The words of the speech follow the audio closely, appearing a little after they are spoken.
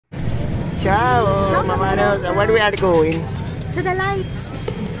Ciao, Ciao, Mama Rosa. Where we are going? To the lights.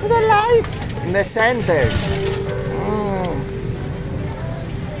 To the lights in the center.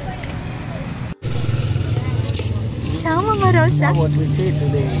 Ciao, Mama Rosa. What we see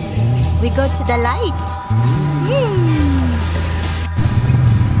today? We go to the lights.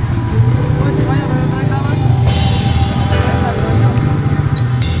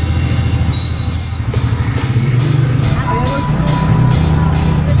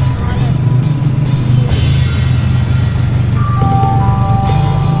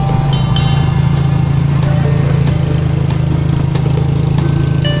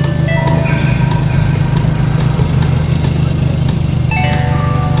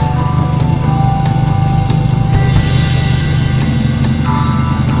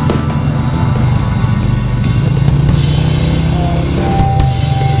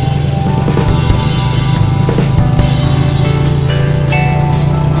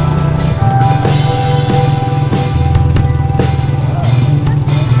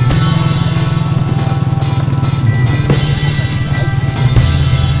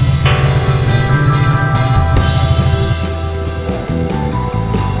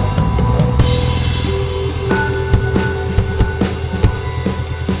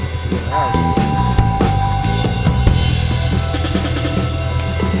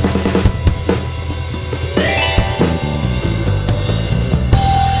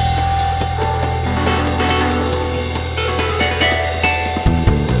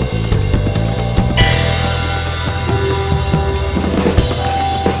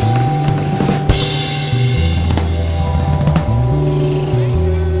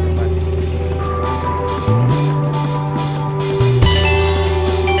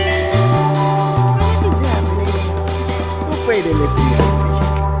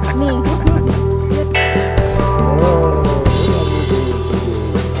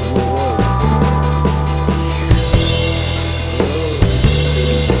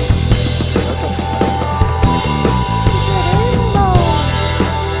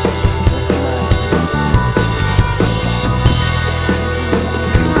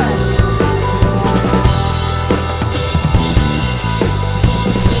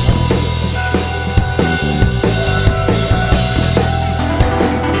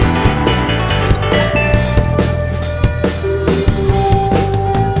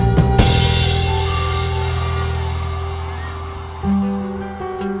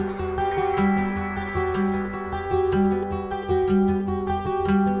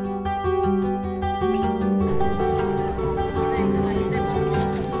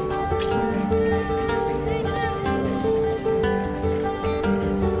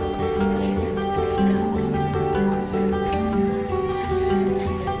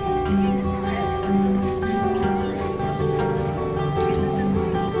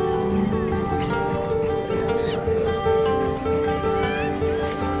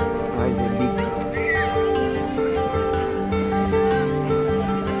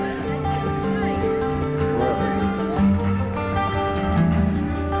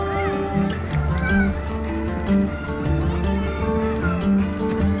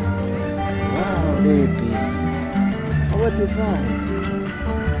 What you found?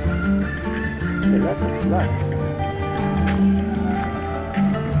 It's a lot of light.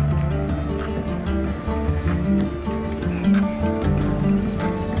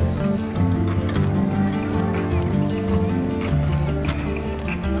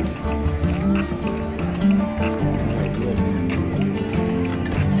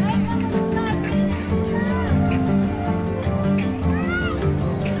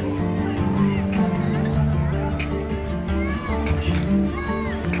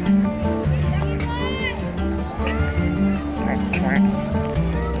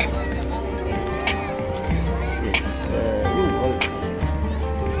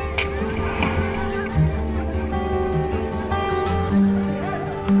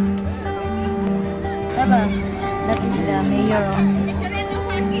 That is the mayor of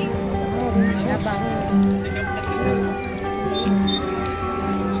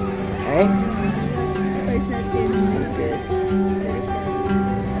Hey?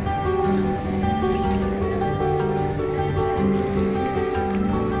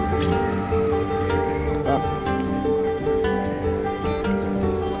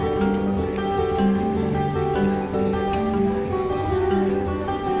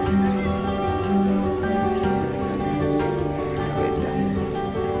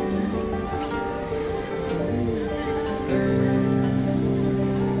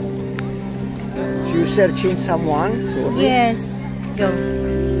 You searching someone? So yes, go.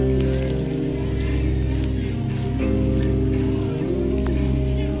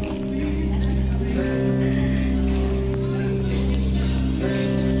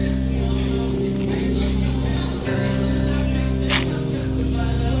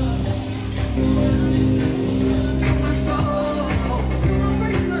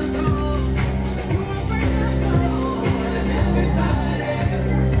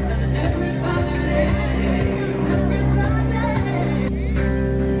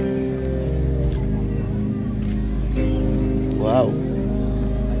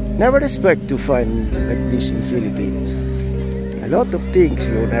 Never expect to find like this in Philippines. A lot of things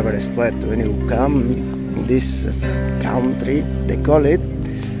you never expect when you come in this country. They call it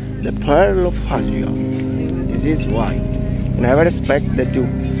the Pearl of Haven. This is why. Never expect that you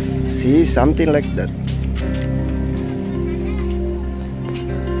see something like that.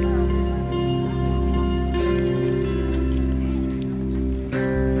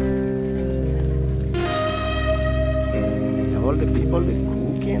 All the people, they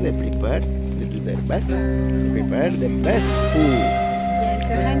cooking, they prepare, they do their best, prepare the best food Yeah, if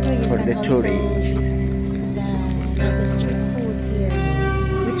you're hungry, you for can the also tourists. the street food here.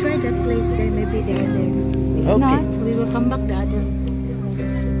 We tried that place there, maybe they're there. If Okay. not, we will come back the other.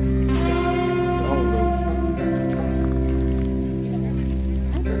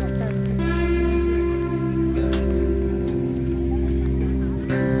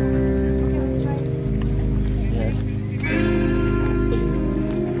 Yes.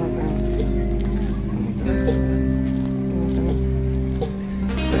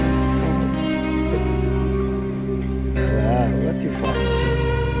 Wow, what you find,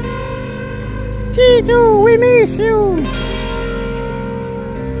 Chicho? Chicho, we miss you.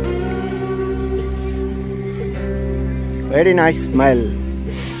 Very nice smell.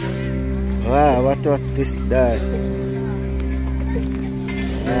 Wow, what is that?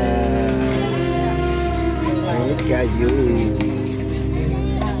 Look at you.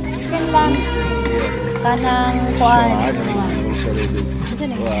 Yan lang. Kanang kuan.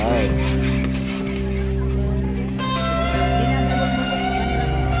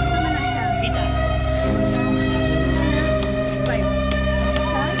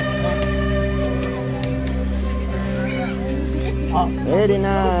 Wow. Very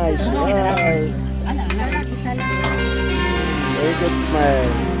nice. Wow. Very good smell.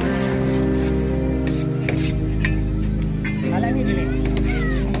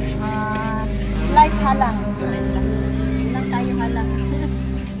 Slight halang. Lang tayo halang.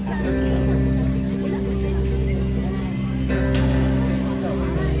 Thank you.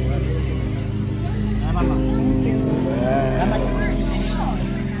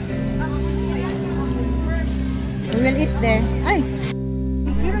 We will eat there. Ay.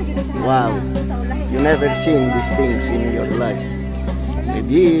 Wow. You never seen these things in your life.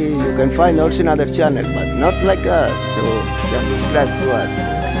 Maybe you can find also another channel, but not like us. So just subscribe to us.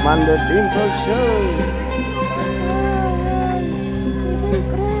 Xmandre Dimple Show.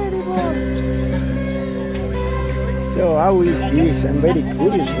 So how is this? I'm very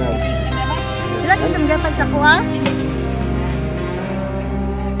curious now. Sila kitang gatag sa kuha?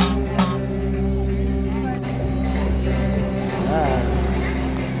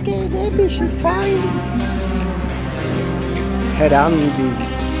 Okay, maybe she fine. Herandi.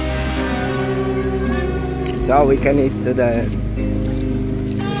 So we can eat the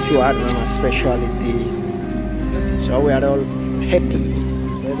shawarma specialty. So we are all happy.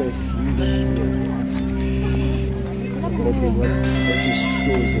 Very happy what she's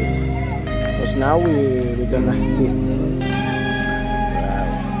choosing. Because now we're gonna eat. Wow,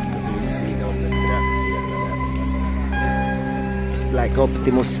 because we see all the trucks here. It's like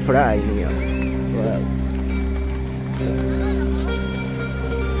Optimus Prime here. Wow.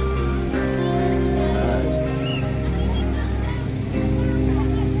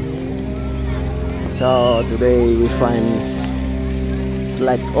 So today we find it's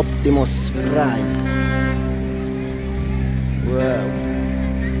like Optimus Prime. Wow.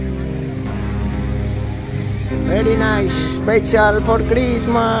 Very nice, special for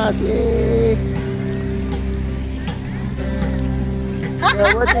Christmas. Yay. So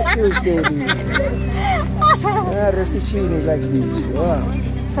what you choose, baby? Rosticini like this. Wow.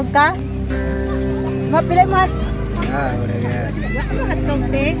 Sugka? Mapilay mo. Ah, what yes. Ano hotdog,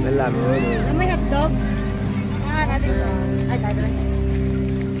 te? Wala mo. Ano may hotdog? Ah, natin so. Ay, dado na.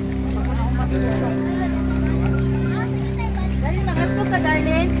 Dali, mag-hotdog ka,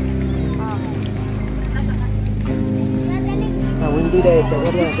 darling. Hindi na ito.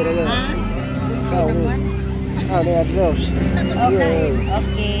 Kaya. They are roast. Okay, Yeah.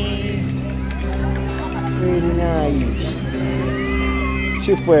 okay. Very nice.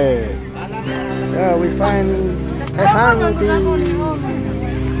 Super. So we find a auntie.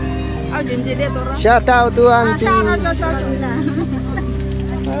 Shout out to auntie.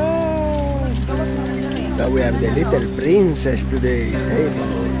 So we have the little princess today.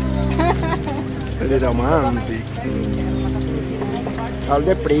 Very romantic. All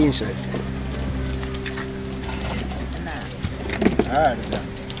the princess. Guarda.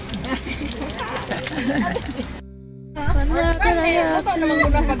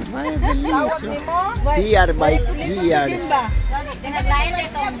 Tear by tears.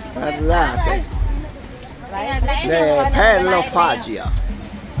 Guardate. The Pearl of Asia.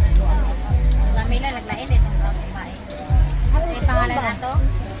 Kami lang naglain itong kumain. May pangalan na to?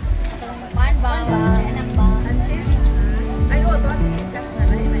 Itong kuan ba? Anak ba? Sanchez? Ay, oo. Ito kasi ikas na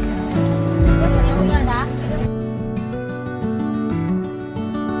na yun. Gusto niyo mo isa?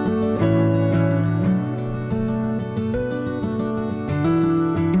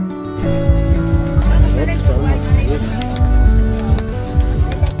 It's almost good.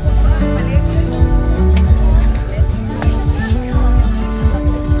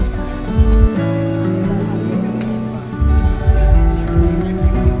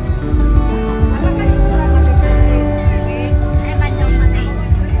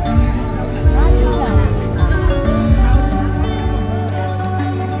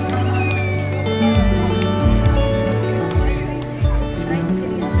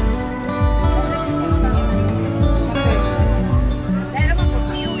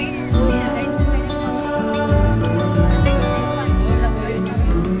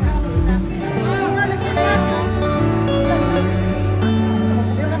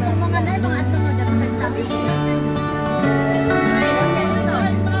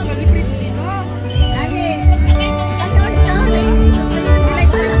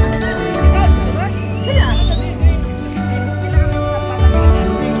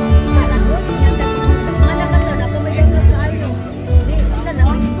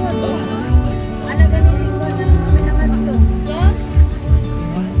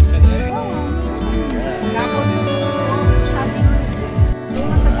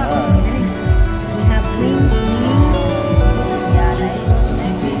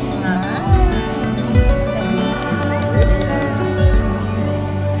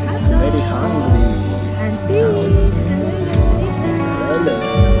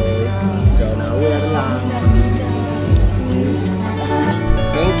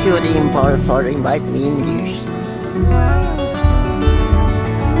 Thank you, Dimple, for inviting me in this.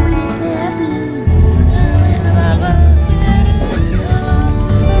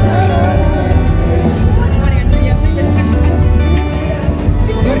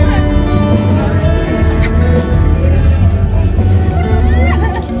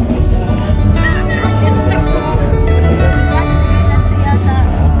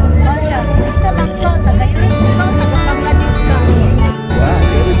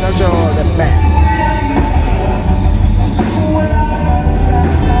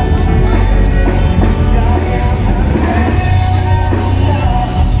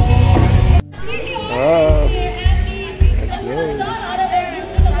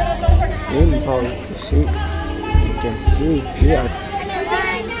 Dimple, see, you can see here.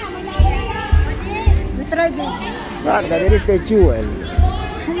 We tried it. Guarda, there is the jewel.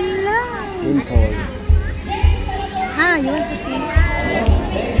 Hello. Dimple. Ah, you want to see?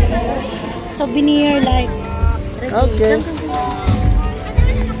 Souvenir like. Okay.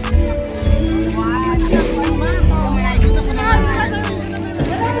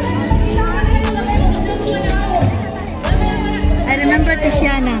 I remember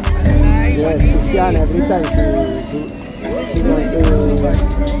Tiziana. Yes, Tiziana, every time she wants to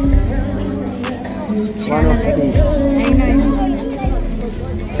one of these. I know.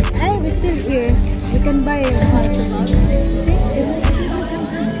 Hey, we're still here. We can buy it. See?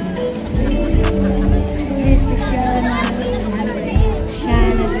 Yes, Tiziana.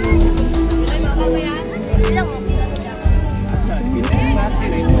 Tiziana.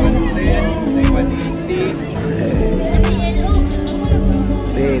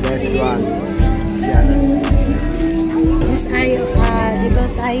 Hey, that one. Tiziana. This eye,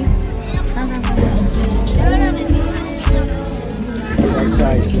 Devil's eye. That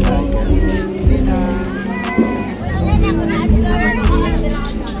size like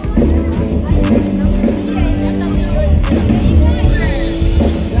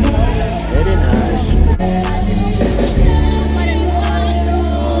very nice.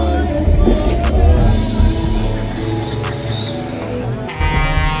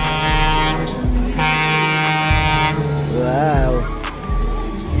 Wow,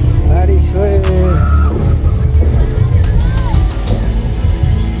 very sweet.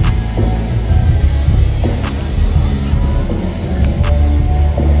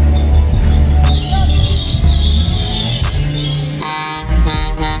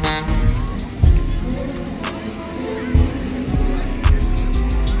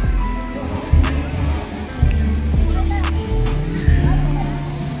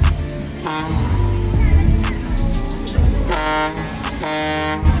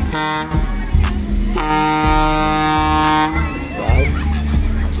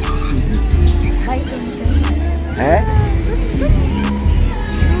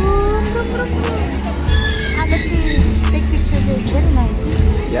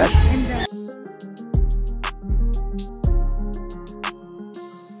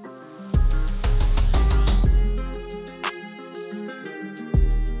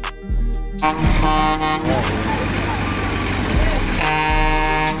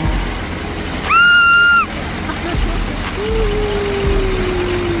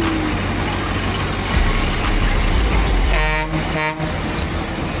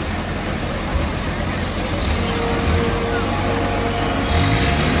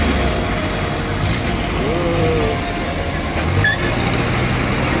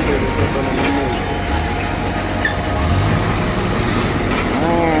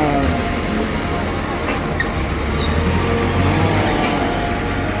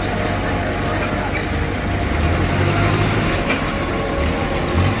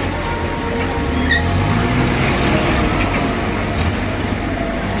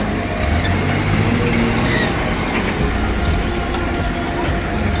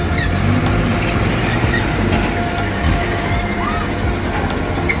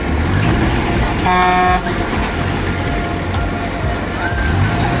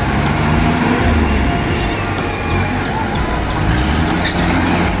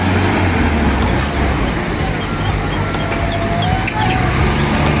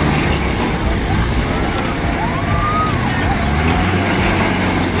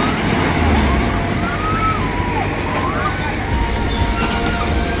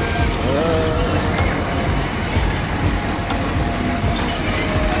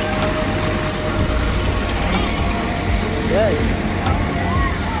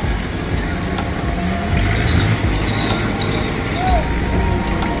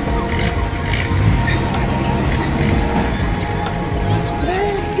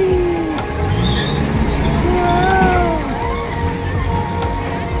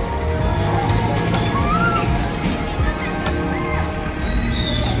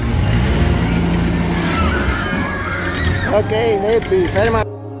 Okay, Navy, ferma.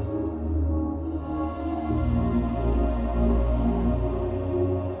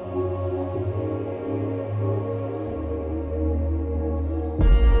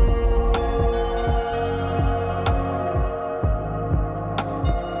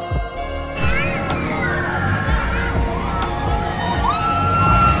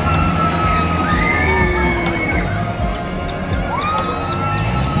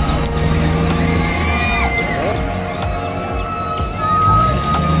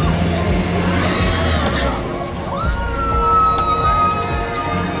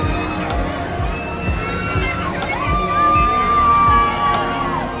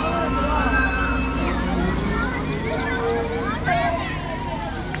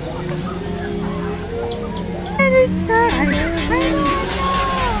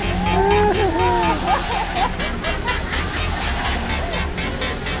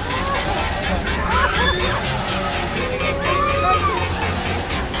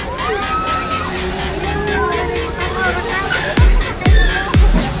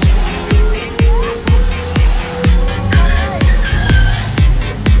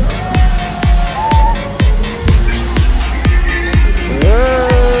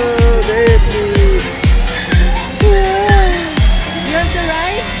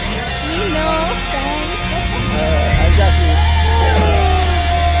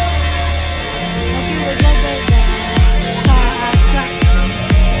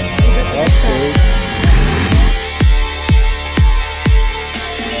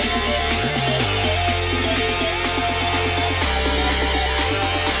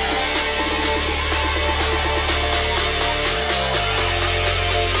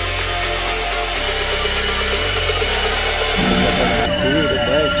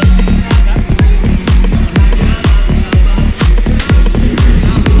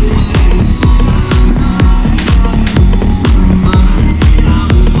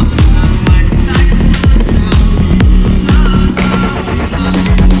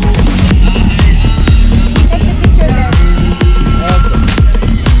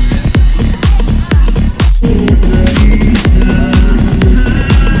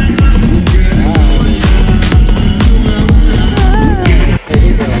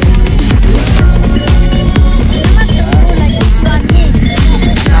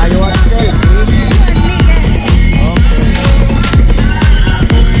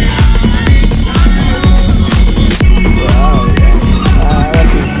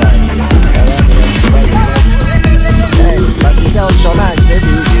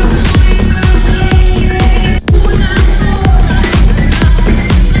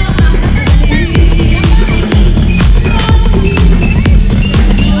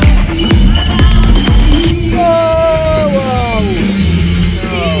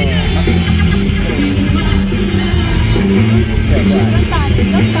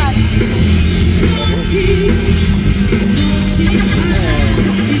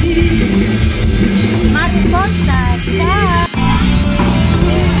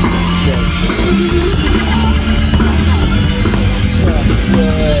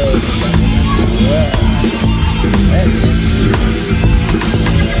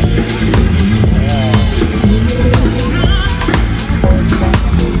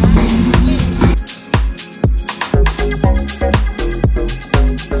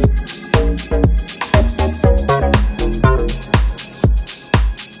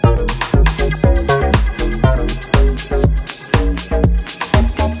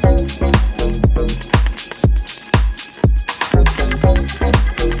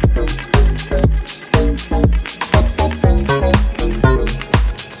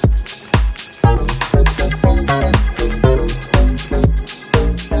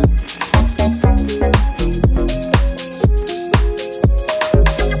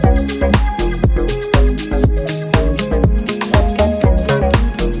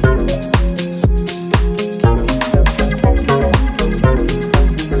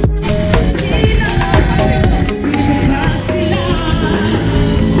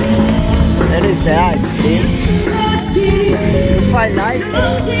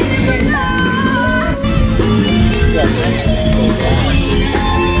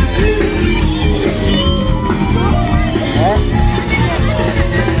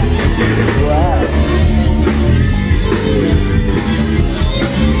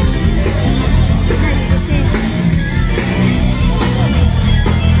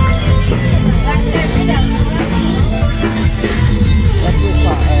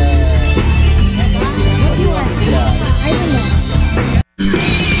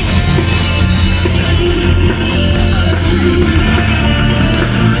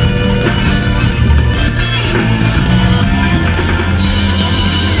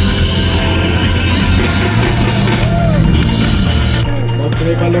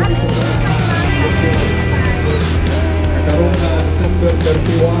 Nagkaroon na December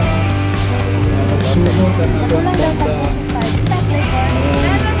 31 magsunod sa ating banda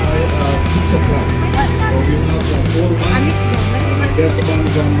around 6 o'clock. So we have 4 bands and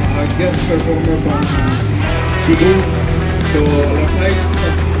a guest performer from Cebu. So alas 6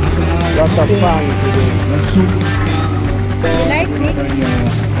 asahan Lot of fun today. magsunod na Light mix.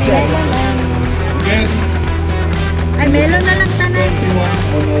 again. Ay, melon na lang tanan.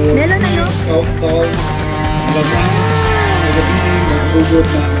 21 Melon na, no? Countdown. Alas 6 nagabini magsugod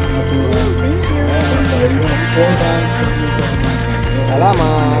na ato Thank you. 4 bands.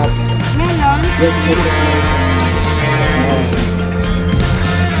 Salamat. Melon. Yes,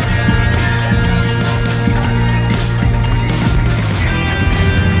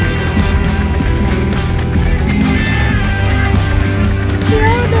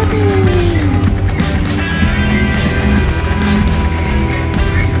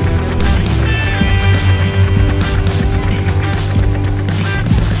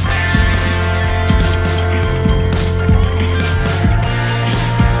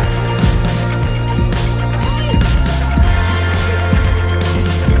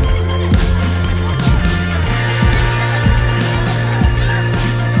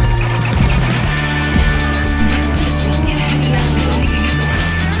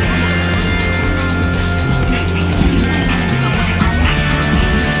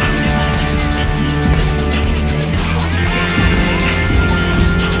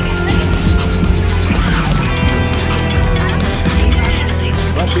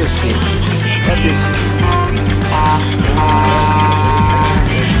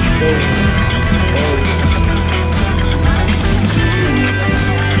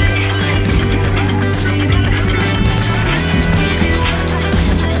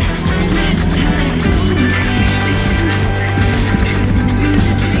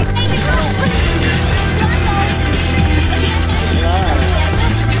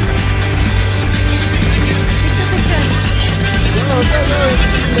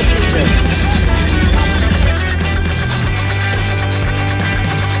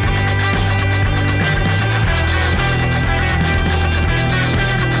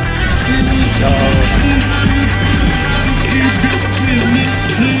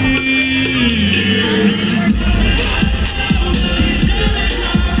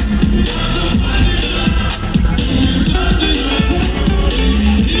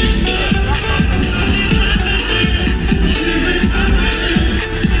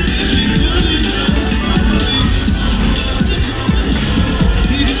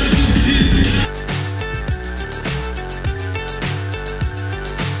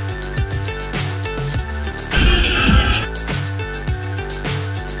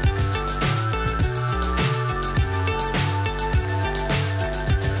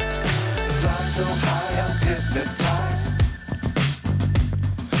 So high, I'm hypnotized.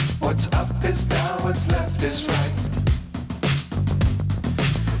 What's up is down, what's left is right.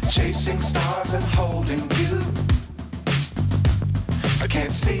 Chasing stars and holding you. I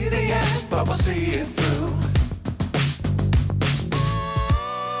can't see the end, but we'll see it through.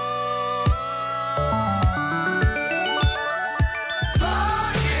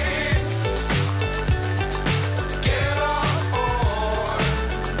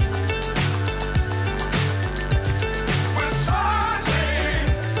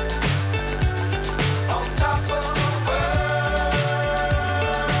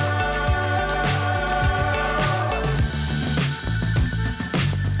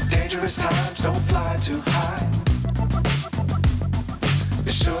 Times don't fly too high. Be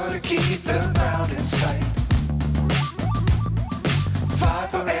sure to keep the ground in sight. Fly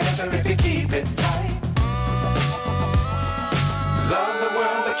forever if you keep it tight. Love the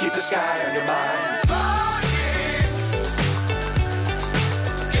world, but keep the sky on your mind.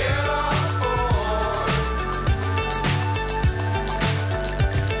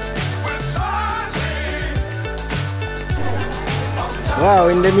 Wow,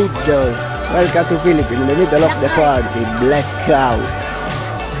 in the middle. Welcome to Philippines, in the middle of the party. Black cow.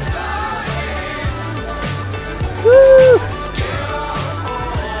 Woo!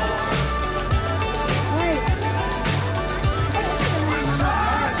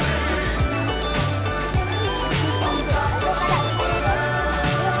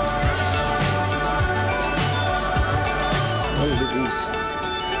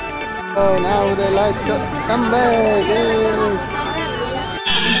 Oh, now the light come back. Yay.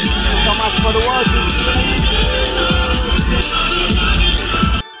 So much for the watches.